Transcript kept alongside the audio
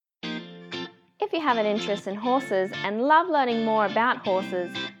If you have an interest in horses and love learning more about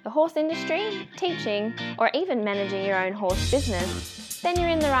horses, the horse industry, teaching, or even managing your own horse business, then you're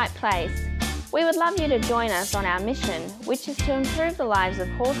in the right place. We would love you to join us on our mission, which is to improve the lives of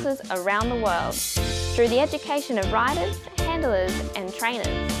horses around the world through the education of riders, handlers, and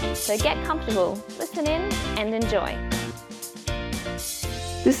trainers. So get comfortable, listen in, and enjoy.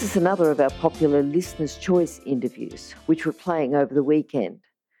 This is another of our popular Listener's Choice interviews, which we're playing over the weekend.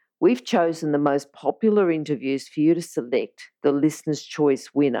 We've chosen the most popular interviews for you to select the Listener's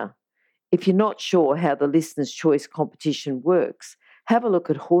Choice winner. If you're not sure how the Listener's Choice competition works, have a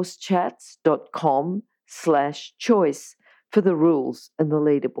look at horsechats.com/choice for the rules and the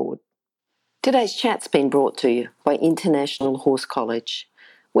leaderboard. Today's chat's been brought to you by International Horse College.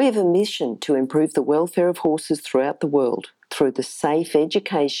 We have a mission to improve the welfare of horses throughout the world through the safe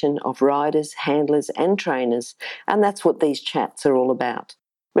education of riders, handlers and trainers, and that's what these chats are all about.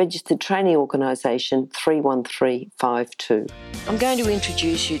 Registered Training Organisation 31352. I'm going to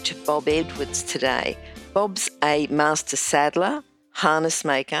introduce you to Bob Edwards today. Bob's a master saddler, harness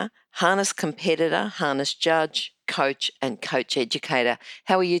maker, harness competitor, harness judge, coach and coach educator.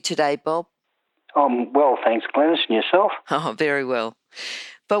 How are you today, Bob? I'm well, thanks, Glenys, and yourself? Oh, very well.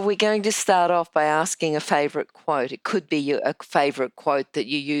 But we're going to start off by asking a favourite quote. It could be a favourite quote that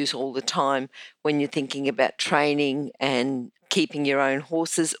you use all the time when you're thinking about training and keeping your own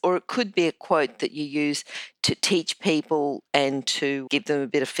horses, or it could be a quote that you use to teach people and to give them a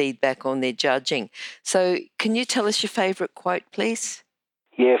bit of feedback on their judging. So can you tell us your favourite quote, please?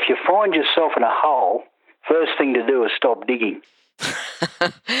 Yeah, if you find yourself in a hole, first thing to do is stop digging.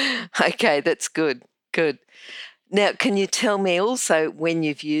 Okay, that's good. Good. Now, can you tell me also when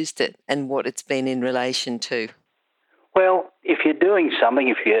you've used it and what it's been in relation to? Well, if you're doing something,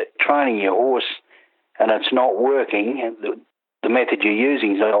 if you're training your horse and it's not working, and the method you're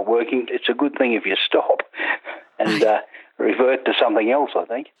using is not working, it's a good thing if you stop and revert to something else, I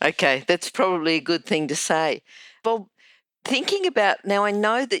think. Okay, that's probably a good thing to say. Bob, thinking about, now I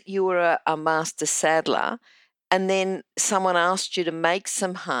know that you were a master saddler and then someone asked you to make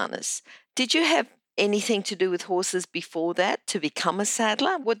some harness. Did you have anything to do with horses before that to become a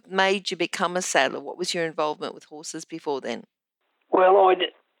saddler? What made you become a saddler? What was your involvement with horses before then? Well,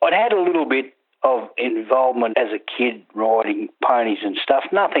 I'd had a little bit of involvement as a kid riding ponies and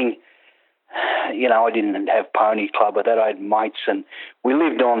stuff. Nothing, I didn't have pony club or that. I had mates and we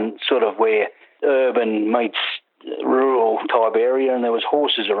lived on sort of where urban meets rural type area and there was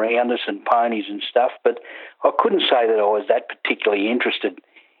horses around us and ponies and stuff, but I couldn't say that I was that particularly interested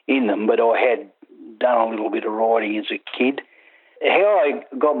in them, but I had done a little bit of riding as a kid. How I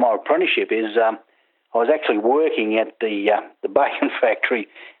got my apprenticeship is I was actually working at the bacon factory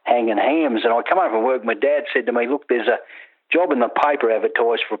hanging hams, and I come home from work. My dad said to me, "Look, there's a job in the paper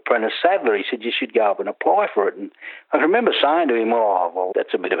advertised for apprentice saddler." He said, "You should go up and apply for it." And I remember saying to him, well,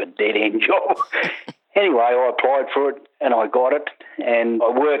 that's a bit of a dead-end job." Anyway, I applied for it and I got it, and I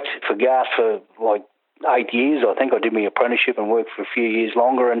worked for Garth for like 8 years. I think I did my apprenticeship and worked for a few years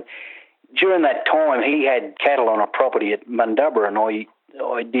longer, and during that time he had cattle on a property at Mundubbera, and I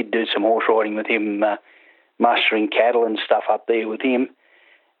did do some horse riding with him, mustering cattle and stuff up there with him.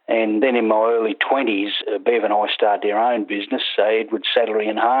 And then in my early 20s, Bev and I started our own business, Edwards Saddlery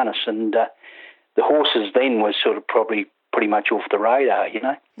and Harness, and the horses then was sort of probably pretty much off the radar,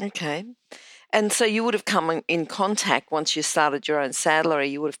 Okay. And so you would have come in contact, once you started your own saddlery,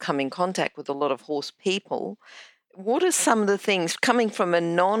 you would have come in contact with a lot of horse people. What are some of the things, coming from a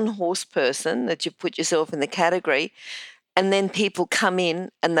non-horse person, that you put yourself in the category, and then people come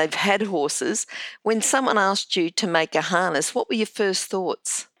in and they've had horses, when someone asked you to make a harness, what were your first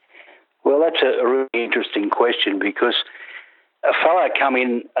thoughts? Well, that's a really interesting question, because a fellow come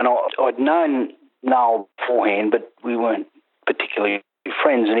in, and I'd known Noel beforehand, but we weren't particularly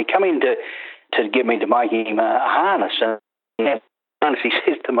friends, and he come in to get me to make him a harness, and he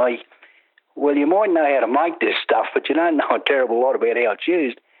says to me, "Well, you might know how to make this stuff, but you don't know a terrible lot about how it's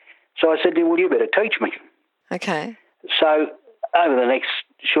used." So I said, "Well, you better teach me." Okay. So over the next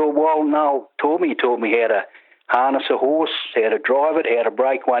short while, Noel taught me how to harness a horse, how to drive it, how to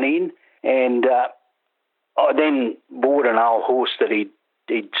break one in, and I then bought an old horse that he'd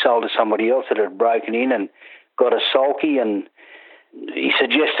sold to somebody else that had broken in, and got a sulky, and he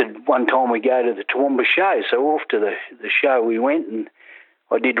suggested one time we go to the Toowoomba show. So off to the show we went, and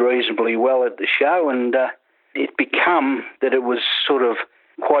I did reasonably well at the show, and it became that it was sort of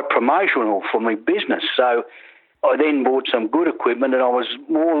quite promotional for my business. So I then bought some good equipment, and I was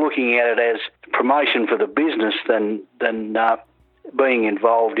more looking at it as promotion for the business than being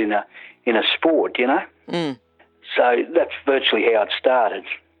involved in a sport, Mm. So that's virtually how it started.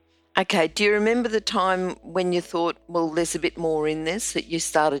 Okay, do you remember the time when you thought, well, there's a bit more in this, that you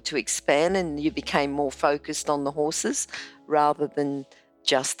started to expand and you became more focused on the horses rather than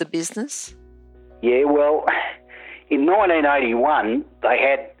just the business? Yeah, well, in 1981, they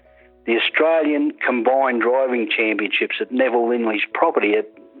had the Australian Combined Driving Championships at Neville Linley's property at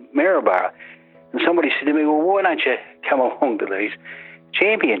Maryborough. And somebody said to me, well, why don't you come along to these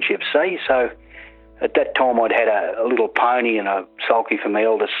championships, see? So at that time I'd had a little pony and a sulky for my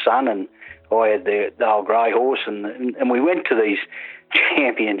eldest son, and I had the old grey horse, and we went to these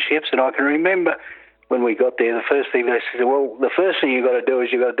championships. And I can remember when we got there, the first thing they said, well, the first thing you've got to do is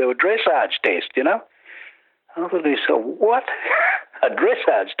you've got to do a dressage test, you know? I thought to myself, what? A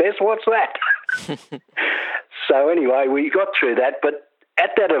dressage test? What's that? So anyway, we got through that, but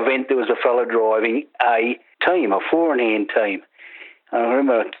at that event there was a fellow driving a team, a 4-in-hand team. And I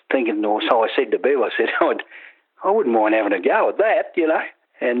remember thinking, so I said to Bill, I said, I wouldn't mind having a go at that, you know.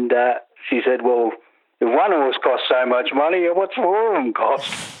 And she said, well, if one horse costs so much money, what's 4 of them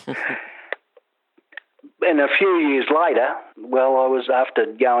cost? And a few years later, well, I was after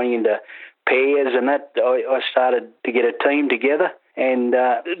going into pairs and that, I started to get a team together and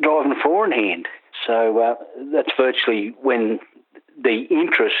driving 4-in-hand. So that's virtually when the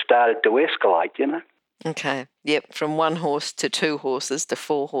interest started to escalate, you know. Okay, yep, from 1 horse to 2 horses to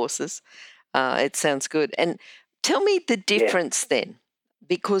 4 horses. It sounds good. And tell me the difference then,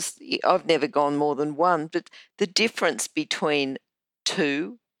 because I've never gone more than 1, but the difference between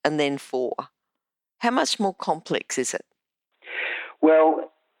 2 and then 4. How much more complex is it?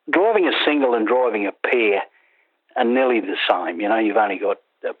 Well, driving a single and driving a pair are nearly the same. You know, you've only got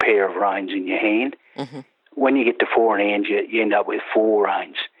a pair of reins in your hand. Mm-hmm. When you get to 4-in-hand, you end up with 4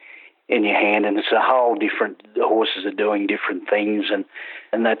 reins in your hand, and it's a whole different, the horses are doing different things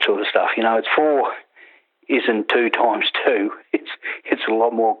and that sort of stuff. You know, it's 4 isn't 2 times 2. It's a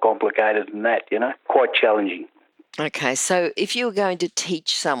lot more complicated than that, you know, quite challenging. Okay, so if you were going to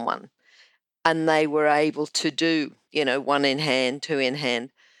teach someone and they were able to do, you know, 1 in hand, 2 in hand,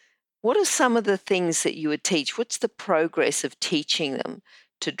 what are some of the things that you would teach? What's the progress of teaching them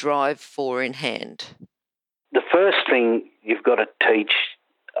to drive 4 in hand? The first thing you've got to teach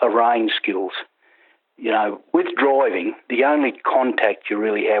are rein skills. You know, with driving, the only contact you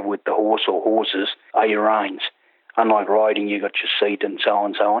really have with the horse or horses are your reins. Unlike riding, you've got your seat and so on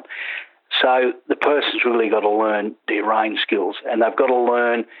and so on. So the person's really got to learn their rein skills, and they've got to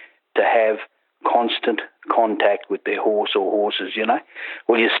learn to have constant contact with their horse or horses, you know.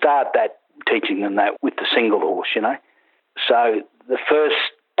 Well, you start that teaching them that with the single horse, you know. So the first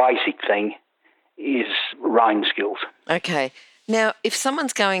basic thing is rein skills. Okay. Now, if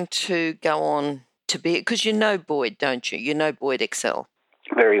someone's going to go on to be, because you know Boyd, don't you? You know Boyd Excel.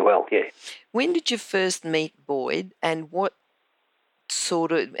 Very well, yeah. When did you first meet Boyd, and what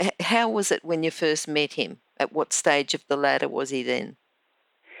sort of, how was it when you first met him? At what stage of the ladder was he then?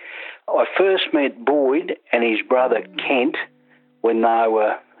 I first met Boyd and his brother Kent when they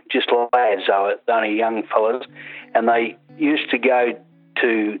were just lads. They were only young fellas, and they used to go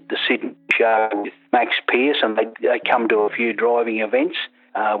to the Sydney show with Max Pierce, and they come to a few driving events.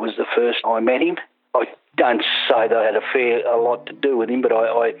 Was the first I met him. I don't say that I had a lot to do with him, but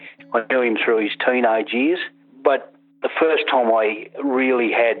I knew him through his teenage years. But the first time I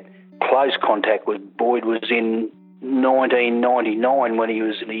really had close contact with Boyd was in 1999 when he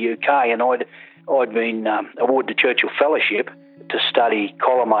was in the UK, and I'd been awarded the Churchill Fellowship to study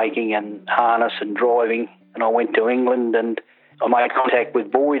collar making and harness and driving, and I went to England and I made contact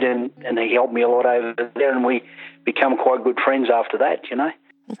with Boyd and he helped me a lot over there, and we become quite good friends after that, you know.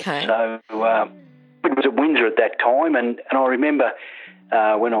 Okay. So Boyd was at Windsor at that time, and I remember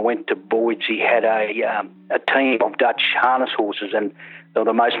when I went to Boyd's, he had a team of Dutch harness horses, and they were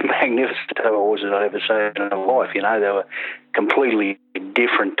the most magnificent horses I'd ever seen in my life. You know, they were completely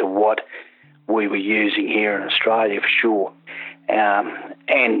different to what we were using here in Australia, for sure.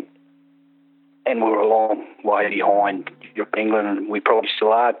 And we were a long way behind England, and we probably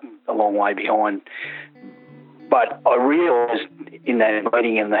still are a long way behind. But I realised in that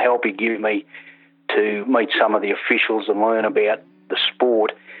meeting and the help he gave me to meet some of the officials and learn about the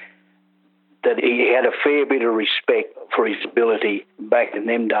sport, that he had a fair bit of respect for his ability back in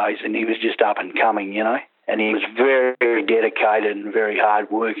them days, and he was just up and coming, you know. And he was very, very dedicated and very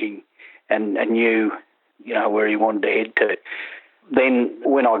hard-working and knew, you know, where he wanted to head to. Then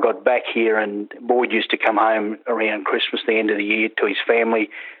when I got back here and Boyd used to come home around Christmas, the end of the year, to his family,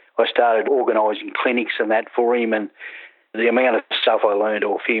 I started organising clinics and that for him, and the amount of stuff I learned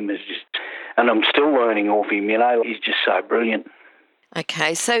off him is just, and I'm still learning off him, you know. He's just so brilliant.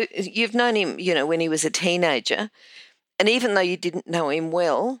 Okay, so you've known him, you know, when he was a teenager, and even though you didn't know him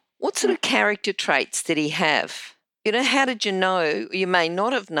well, What sort of character traits did he have? You know, how did you know? You may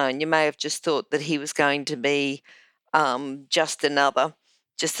not have known. You may have just thought that he was going to be just another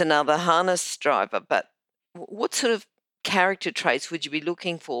harness driver. But what sort of character traits would you be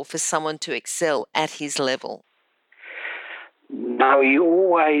looking for someone to excel at his level? No, he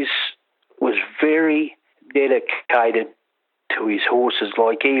always was very dedicated to his horses.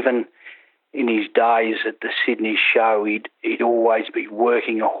 Like even in his days at the Sydney show, he'd always be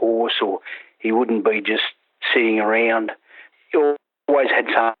working a horse, or he wouldn't be just sitting around. He always had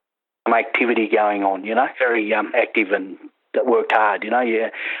some activity going on, you know, very active and that worked hard, you know. Yeah,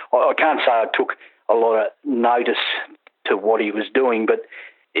 I can't say I took a lot of notice to what he was doing, but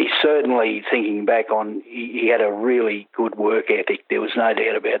he certainly, thinking back on, he had a really good work ethic. There was no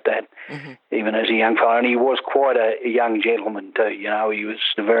doubt about that, even as a young fellow. And he was quite a young gentleman too, you know. He was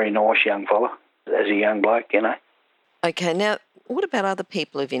a very nice young fella as a young bloke, you know. Okay, now, what about other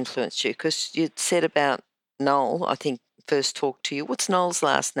people who've influenced you? Because you said about Noel, I think, first talked to you. What's Noel's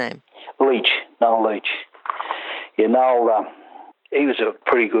last name? Noel Leach. Yeah, Noel, he was a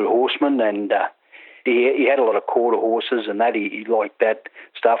pretty good horseman, and he had a lot of quarter horses and that. He liked that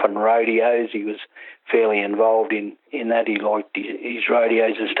stuff, and rodeos. He was fairly involved in that. He liked his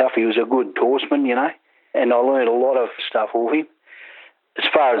rodeos and stuff. He was a good horseman, you know, and I learned a lot of stuff off him. As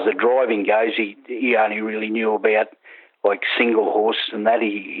far as the driving goes, he only really knew about like single horses and that.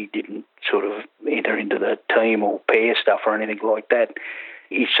 He didn't sort of enter into the team or pair stuff or anything like that.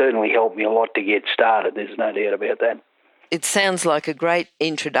 He certainly helped me a lot to get started. There's no doubt about that. It sounds like a great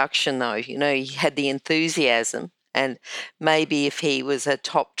introduction, though. You know, he had the enthusiasm, and maybe if he was a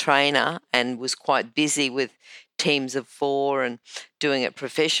top trainer and was quite busy with teams of 4 and doing it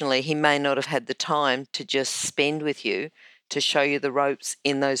professionally, he may not have had the time to just spend with you to show you the ropes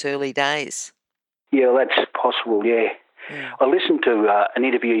in those early days. Yeah, that's possible, yeah. I listened to an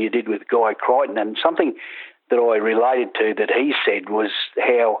interview you did with Guy Crichton, and something that I related to that he said was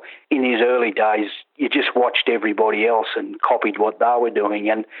how in his early days you just watched everybody else and copied what they were doing.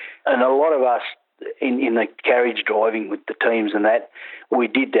 And a lot of us in the carriage driving with the teams and that, we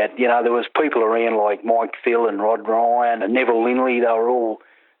did that. You know, there was people around like Mike Phil and Rod Ryan and Neville Linley. They were all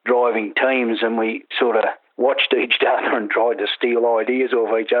driving teams, and we sort of watched each other and tried to steal ideas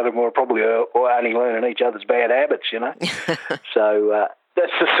off each other. We were probably only learning each other's bad habits, you know. So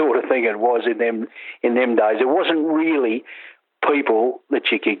that's the sort of thing it was in them days. It wasn't really people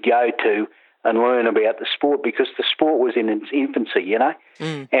that you could go to and learn about the sport, because the sport was in its infancy, you know.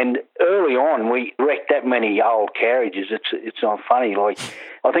 And early on, we wrecked that many old carriages. It's not funny. Like,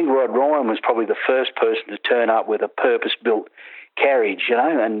 I think Rod Ryan was probably the first person to turn up with a purpose-built carriage, you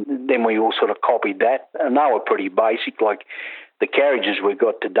know, and then we all sort of copied that. And they were pretty basic. Like, the carriages we've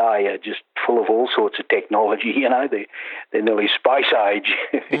got today are just full of all sorts of technology, you know. They're nearly space age,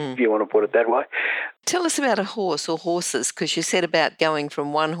 if you want to put it that way. Tell us about a horse or horses, because you said about going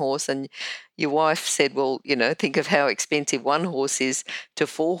from one horse, and your wife said, well, you know, think of how expensive one horse is, to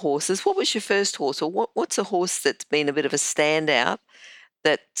 4 horses. What was your first horse, or what's a horse that's been a bit of a standout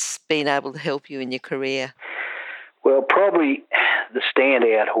that's been able to help you in your career? Well, probably the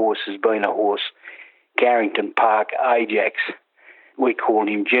standout horse has been a horse, Carrington Park Ajax. We called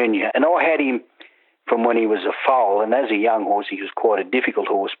him Junior. And I had him from when he was a foal, and as a young horse he was quite a difficult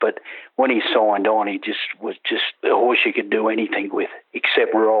horse, but when he signed on, he was just a horse you could do anything with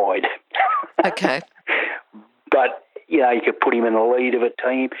except ride. Okay. But, you know, you could put him in the lead of a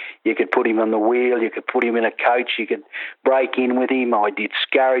team, you could put him on the wheel, you could put him in a coach, you could break in with him. I did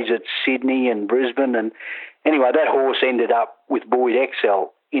scurries at Sydney and Brisbane, and anyway, that horse ended up with Boyd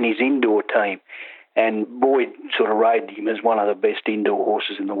Excel in his indoor team. And Boyd sort of rated him as one of the best indoor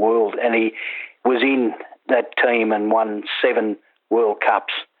horses in the world. And he was in that team and won 7 World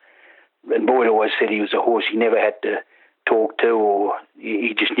Cups. And Boyd always said he was a horse he never had to talk to, or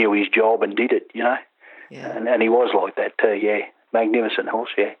he just knew his job and did it, you know. Yeah. And he was like that too, yeah. Magnificent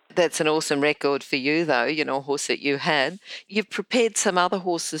horse, yeah. That's an awesome record for you, though, you know, a horse that you had. You've prepared some other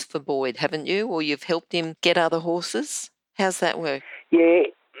horses for Boyd, haven't you? Or you've helped him get other horses? How's that work? Yeah,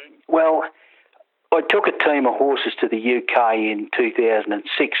 well, I took a team of horses to the UK in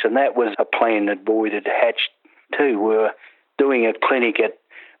 2006, and that was a plan that Boyd had hatched too. We were doing a clinic at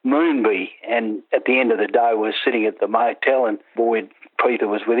Moonby, and at the end of the day we were sitting at the motel, and Boyd, Peter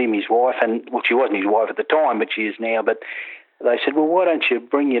was with him, his wife, and, well, she wasn't his wife at the time, but she is now, but they said, well, why don't you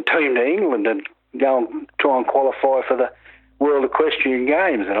bring your team to England and go and try and qualify for the World Equestrian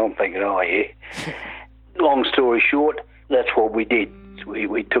Games? And I'm thinking, oh, yeah. Long story short, that's what we did.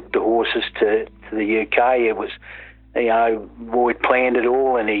 We took the horses to the UK. It was, you know, Boyd planned it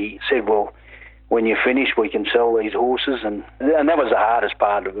all, and he said, well, when you're finished, we can sell these horses. And that was the hardest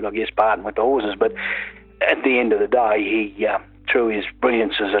part of it, I guess, parting with the horses. But at the end of the day, he, through his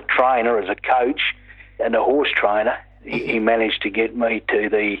brilliance as a trainer, as a coach, and a horse trainer, he managed to get me to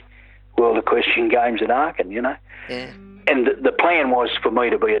the World Equestrian Games at Aachen, you know. Yeah. And the plan was for me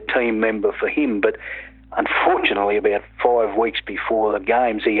to be a team member for him, but unfortunately about 5 weeks before the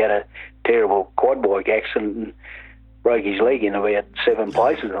Games, he had a terrible quad bike accident and broke his leg in about 7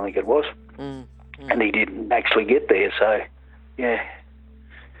 places, I think it was. And he didn't actually get there, so, yeah.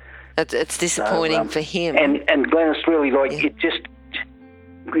 It's disappointing for him. And Glenys, really,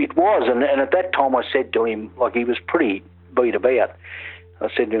 it was. And at that time I said to him, like, he was pretty beat about. I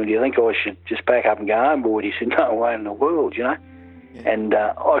said to him, do you think I should just pack up and go home, boy? He said, no way in the world, you know. Yeah. And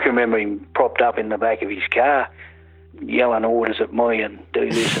I can remember him propped up in the back of his car, yelling orders at me and do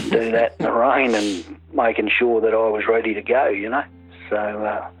this and do that in the rain, and making sure that I was ready to go, you know.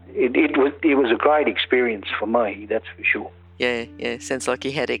 So it was a great experience for me, that's for sure. Yeah. Sounds like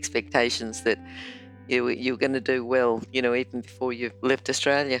you had expectations that you were going to do well, you know, even before you left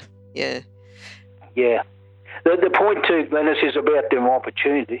Australia. Yeah. Yeah. The point too, Glenys, is about them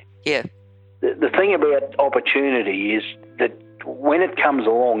opportunity. Yeah. The thing about opportunity is that when it comes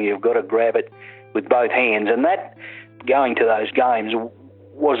along, you've got to grab it with both hands. And that, going to those games,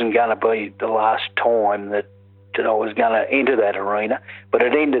 wasn't going to be the last time that I was going to enter that arena, but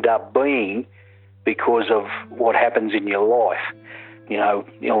it ended up being because of what happens in your life, you know,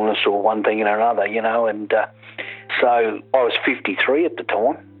 illness or one thing and another, you know. And so I was 53 at the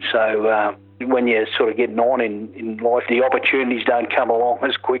time. So when you're sort of getting on in life, the opportunities don't come along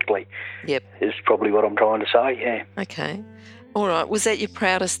as quickly. Yep. Is probably what I'm trying to say, yeah. Okay. All right. Was that your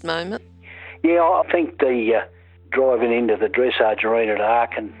proudest moment? Yeah, I think the driving into the dressage arena at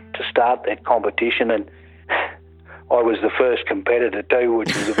Aachen to start that competition, and I was the first competitor too,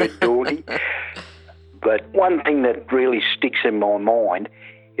 which was a bit daunting. But one thing that really sticks in my mind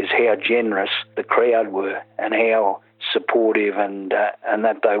is how generous the crowd were and how supportive and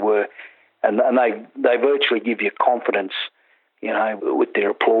that they were. And they virtually give you confidence, you know, with their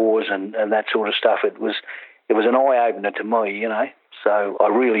applause and that sort of stuff. It was an eye-opener to me, you know. So I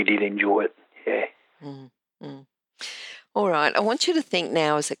really did enjoy it, yeah. Mm-hmm. All right. I want you to think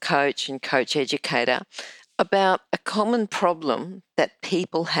now as a coach and coach educator about a common problem that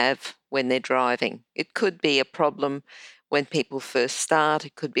people have when they're driving. It could be a problem when people first start.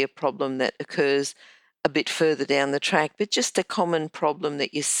 It could be a problem that occurs a bit further down the track, but just a common problem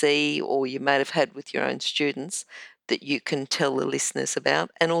that you see or you might have had with your own students that you can tell the listeners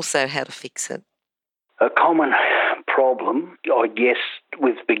about, and also how to fix it. A common problem, I guess,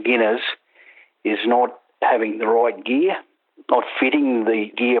 with beginners is not having the right gear, not fitting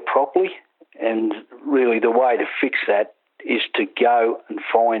the gear properly, and really the way to fix that is to go and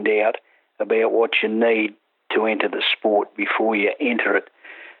find out about what you need to enter the sport before you enter it.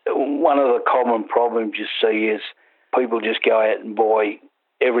 One of the common problems you see is people just go out and buy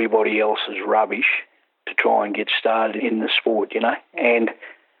everybody else's rubbish to try and get started in the sport, you know. And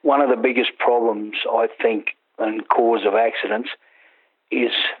one of the biggest problems, I think, and cause of accidents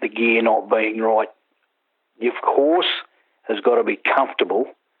is the gear not being right. Your horse has got to be comfortable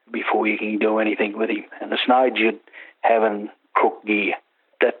before you can do anything with him. And it's no good having crook gear.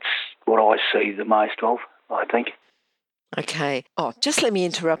 That's what I see the most of, I think. Okay. Oh, just let me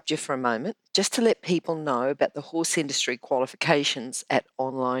interrupt you for a moment, just to let people know about the horse industry qualifications at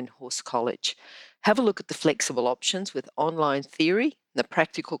Online Horse College. Have a look at the flexible options with online theory. The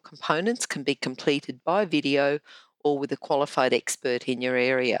practical components can be completed by video or with a qualified expert in your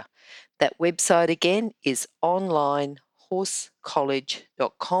area. That website again is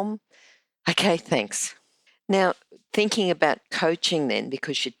onlinehorsecollege.com. Okay, thanks. Now, thinking about coaching then,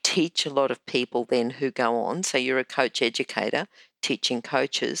 because you teach a lot of people then who go on, so you're a coach educator teaching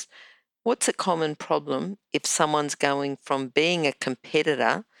coaches, what's a common problem if someone's going from being a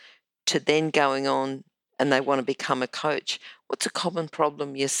competitor to then going on and they want to become a coach? What's a common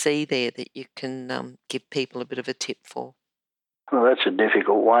problem you see there that you can give people a bit of a tip for? Well, that's a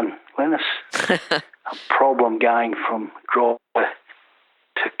difficult one, Glenys. A problem going from driver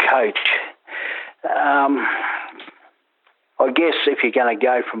to coach. I guess if you're going to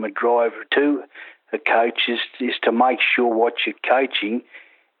go from a driver to a coach is to make sure what you're coaching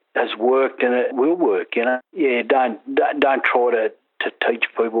has worked and it will work, you know. Yeah, don't try to teach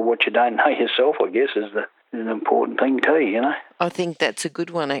people what you don't know yourself, I guess, is an important thing too, you know. I think that's a good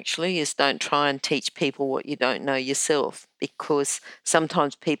one actually, is don't try and teach people what you don't know yourself, because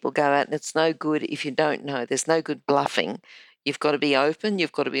sometimes people go out and it's no good if you don't know. There's no good bluffing. You've got to be open,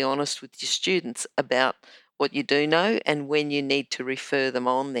 you've got to be honest with your students about what you do know and when you need to refer them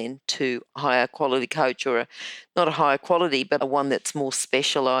on then to a higher quality coach or not a higher quality, but a one that's more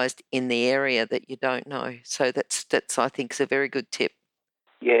specialised in the area that you don't know. So that's I think, is a very good tip.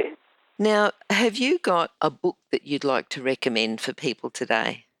 Yeah. Now, have you got a book that you'd like to recommend for people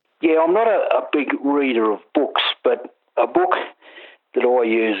today? Yeah, I'm not a big reader of books, but a book that I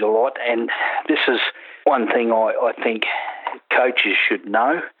use a lot, and this is one thing I think coaches should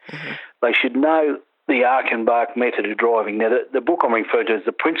know. Mm-hmm. They should know the Achenbach method of driving. Now, the book I'm referring to is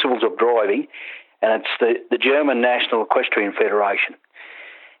The Principles of Driving, and it's the German National Equestrian Federation.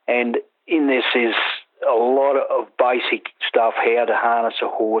 And in this is a lot of basic stuff, how to harness a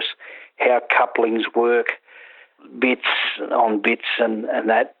horse, how couplings work, bits on bits and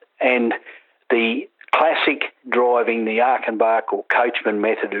that. And the classic driving, the Achenbach or Coachman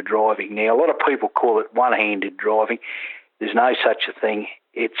method of driving. Now, a lot of people call it one-handed driving. There's no such a thing.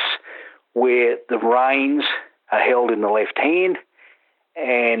 It's where the reins are held in the left hand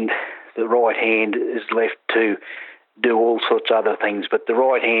and the right hand is left to do all sorts of other things, but the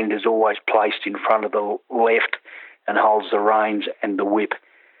right hand is always placed in front of the left and holds the reins and the whip.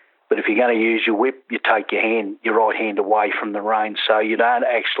 But if you're going to use your whip, you take your right hand away from the reins, so you don't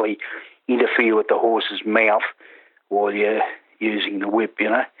actually interfere with the horse's mouth while you're using the whip, you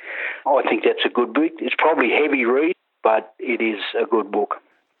know. I think that's a good book. It's probably heavy read, but it is a good book.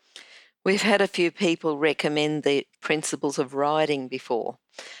 We've had a few people recommend the Principles of Riding before.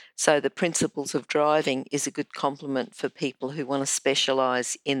 So the Principles of Driving is a good complement for people who want to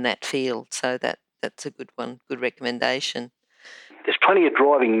specialise in that field. So that's a good one, good recommendation. There's plenty of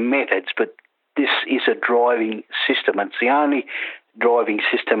driving methods, but this is a driving system. It's the only driving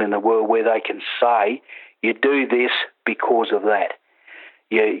system in the world where they can say, you do this because of that.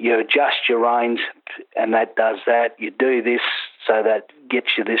 You adjust your reins and that does that. You do this so that gets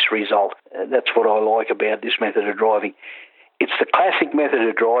you this result. That's what I like about this method of driving. It's the classic method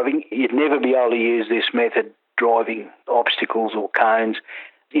of driving. You'd never be able to use this method driving obstacles or cones.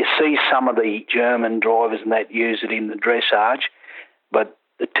 You see some of the German drivers and that use it in the dressage, but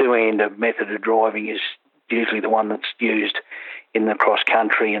the two-handed method of driving is usually the one that's used in the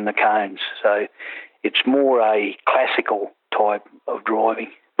cross-country and the cones. So it's more a classical type of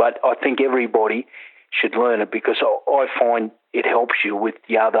driving. But I think everybody should learn it because I find it helps you with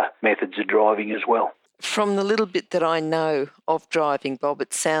the other methods of driving as well. From the little bit that I know of driving, Bob,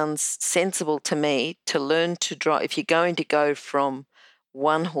 it sounds sensible to me to learn to drive. If you're going to go from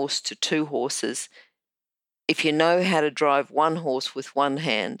one horse to two horses, if you know how to drive one horse with one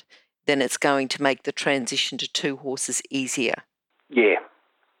hand, then it's going to make the transition to two horses easier. Yeah.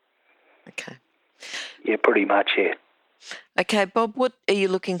 Okay. Yeah, pretty much, yeah. Okay, Bob, what are you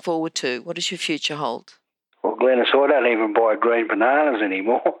looking forward to? What does your future hold? Well, Glenys, I don't even buy green bananas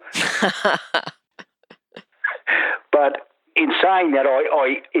anymore. But in saying that,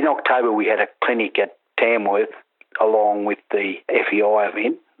 I in October we had a clinic at Tamworth along with the FEI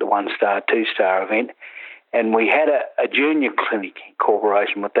event, the 1-star, 2-star event, and we had a junior clinic in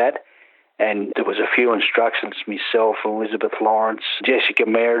cooperation with that, and there was a few instructors, myself, Elizabeth Lawrence, Jessica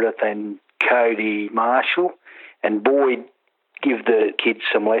Meredith and Cody Marshall, and Boyd give the kids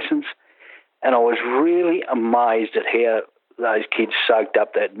some lessons, and I was really amazed at how those kids soaked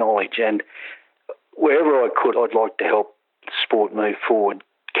up that knowledge, and wherever I could, I'd like to help the sport move forward.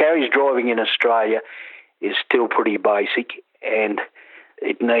 Carriage driving in Australia is still pretty basic and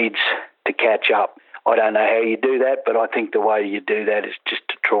it needs to catch up. I don't know how you do that, but I think the way you do that is just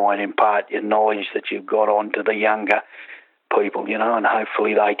to try and impart your knowledge that you've got on to the younger people, you know, and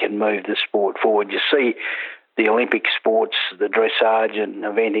hopefully they can move the sport forward. You see the Olympic sports, the dressage and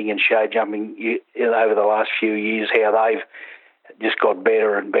eventing and show jumping over the last few years, how they've just got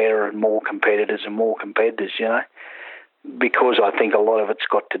better and better and more competitors, you know, because I think a lot of it's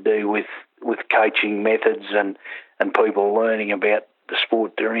got to do with coaching methods and people learning about the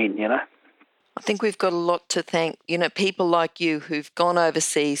sport they're in, you know. I think we've got a lot to thank, you know, people like you who've gone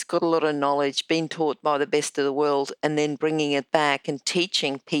overseas, got a lot of knowledge, been taught by the best of the world, and then bringing it back and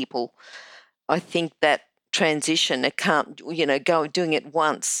teaching people. I think that transition, it can't, you know, doing it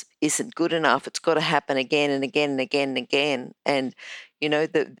once isn't good enough. It's got to happen again and again and again and again. And, you know,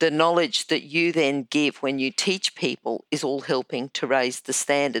 the knowledge that you then give when you teach people is all helping to raise the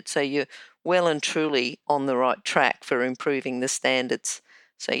standard. So you're well and truly on the right track for improving the standards.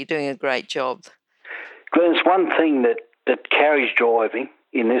 So you're doing a great job. Glenn, it's one thing that carriage driving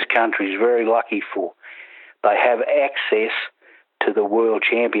in this country is very lucky for. They have access to the world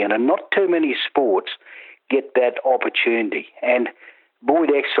champion, and not too many sports get that opportunity. And Boyd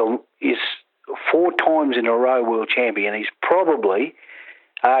Exell is 4 times in a row world champion. He's probably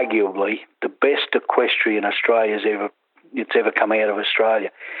arguably the best equestrian Australia's ever come out of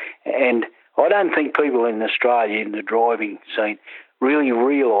Australia. And I don't think people in Australia in the driving scene really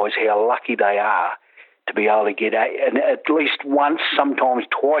realise how lucky they are to be able to get, and at least once, sometimes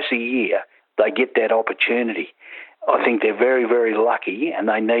twice a year, they get that opportunity. I think they're very, very lucky, and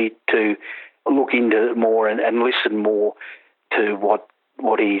they need to look into it more and listen more to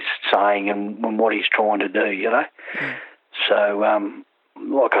what he's saying and what he's trying to do, you know. So,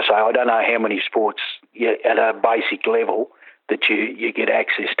 like I say, I don't know how many sports at a basic level that you get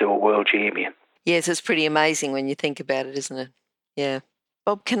access to a world champion. Yes, it's pretty amazing when you think about it, isn't it? Yeah.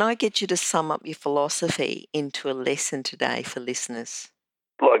 Bob, can I get you to sum up your philosophy into a lesson today for listeners?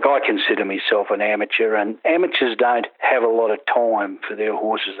 Like, I consider myself an amateur, and amateurs don't have a lot of time for their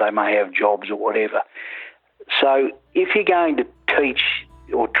horses. They may have jobs or whatever. So if you're going to teach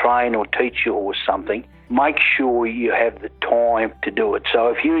or train or teach your horse something, make sure you have the time to do it. So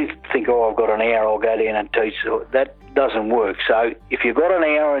if you think, I've got an hour, I'll go down and teach, that doesn't work. So if you've got an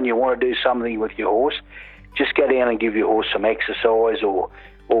hour and you want to do something with your horse, just go down and give your horse some exercise or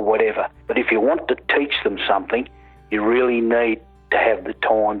whatever. But if you want to teach them something, you really need to have the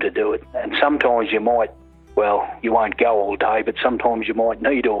time to do it. And sometimes you won't go all day, but sometimes you might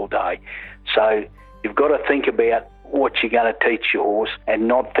need all day. So you've got to think about what you're going to teach your horse and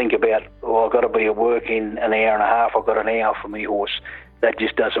not think about, I've got to be at work in an hour and a half, I've got an hour for my horse. That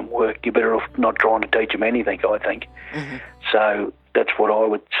just doesn't work. You're better off not trying to teach them anything, I think. Mm-hmm. So that's what I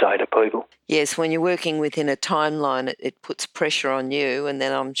would say to people. Yes, when you're working within a timeline, it puts pressure on you, and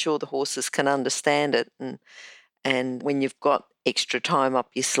then I'm sure the horses can understand it. And when you've got extra time up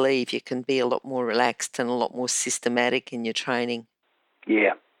your sleeve, you can be a lot more relaxed and a lot more systematic in your training.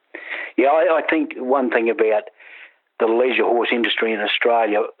 Yeah. Yeah, I think one thing about the leisure horse industry in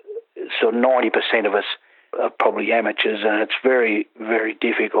Australia, so 90% of us are probably amateurs, and it's very, very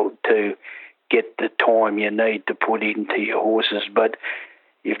difficult to get the time you need to put into your horses. But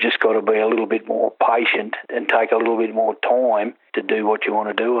you've just got to be a little bit more patient and take a little bit more time to do what you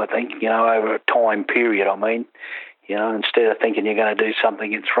want to do, I think, over a time period. I mean, instead of thinking you're going to do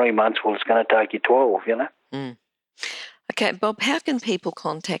something in 3 months, well, it's going to take you 12, Mm. Okay, Bob, how can people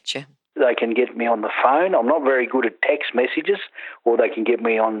contact you? They can get me on the phone. I'm not very good at text messages, or they can get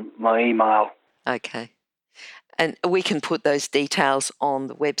me on my email. Okay. And we can put those details on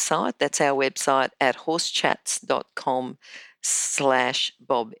the website. That's our website at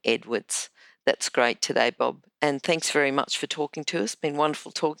horsechats.com/Bob Edwards. That's great today, Bob. And thanks very much for talking to us. It's been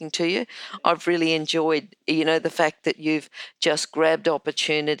wonderful talking to you. I've really enjoyed, the fact that you've just grabbed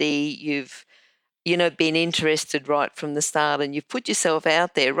opportunity. You've, been interested right from the start, and you've put yourself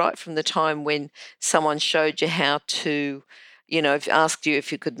out there right from the time when someone showed you how to, asked you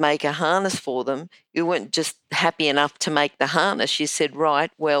if you could make a harness for them. You weren't just happy enough to make the harness. You said, right,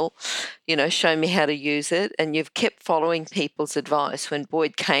 well, show me how to use it. And you've kept following people's advice. When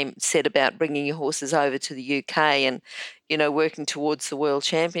Boyd said about bringing your horses over to the UK and, working towards the World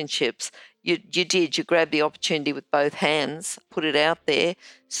Championships, you did. You grabbed the opportunity with both hands, put it out there.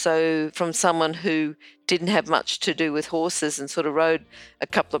 So from someone who didn't have much to do with horses and sort of rode a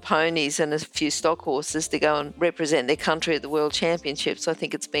couple of ponies and a few stock horses to go and represent their country at the World Championships, I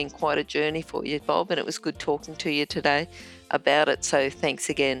think it's been quite a journey for you, Bob, and it was good talking to you today about it. So thanks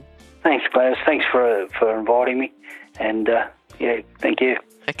again. Thanks, Gladys. Thanks for inviting me. And, thank you.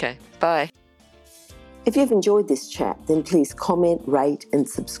 Okay, bye. If you've enjoyed this chat, then please comment, rate and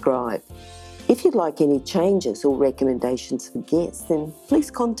subscribe. If you'd like any changes or recommendations for guests, then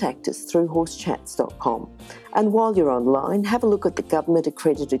please contact us through horsechats.com. And while you're online, have a look at the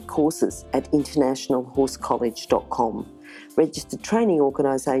government-accredited courses at internationalhorsecollege.com. Registered Training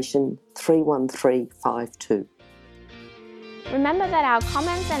Organisation 31352. Remember that our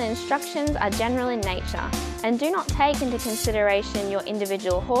comments and instructions are general in nature and do not take into consideration your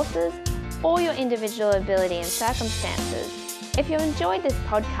individual horses or your individual ability and circumstances. If you enjoyed this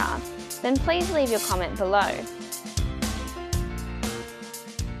podcast, then please leave your comment below.